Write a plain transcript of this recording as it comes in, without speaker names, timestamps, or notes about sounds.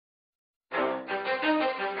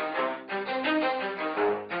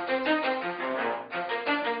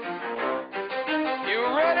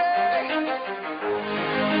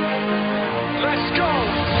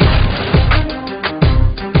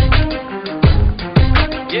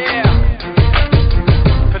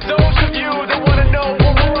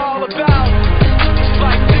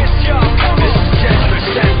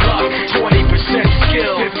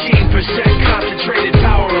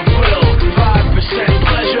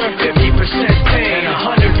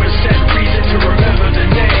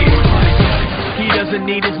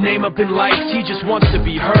up in life, he just wants to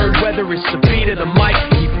be heard. Whether it's the beat or the mic,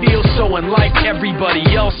 he feels so unlike everybody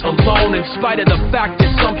else, alone. In spite of the fact that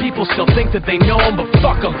some people still think that they know him, but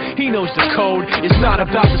fuck him, he knows the code. It's not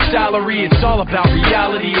about the salary, it's all about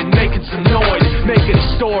reality and making some noise, making a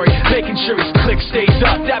story, making sure his click stays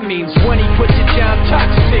up. That means when he puts it down,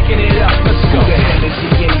 Toxic picking it up. Let's go. Who the hell is he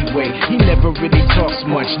anyway? He never really talks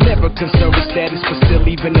much, never concerned with status, but still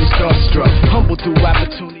even him starstruck. Humble through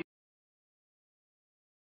opportunity.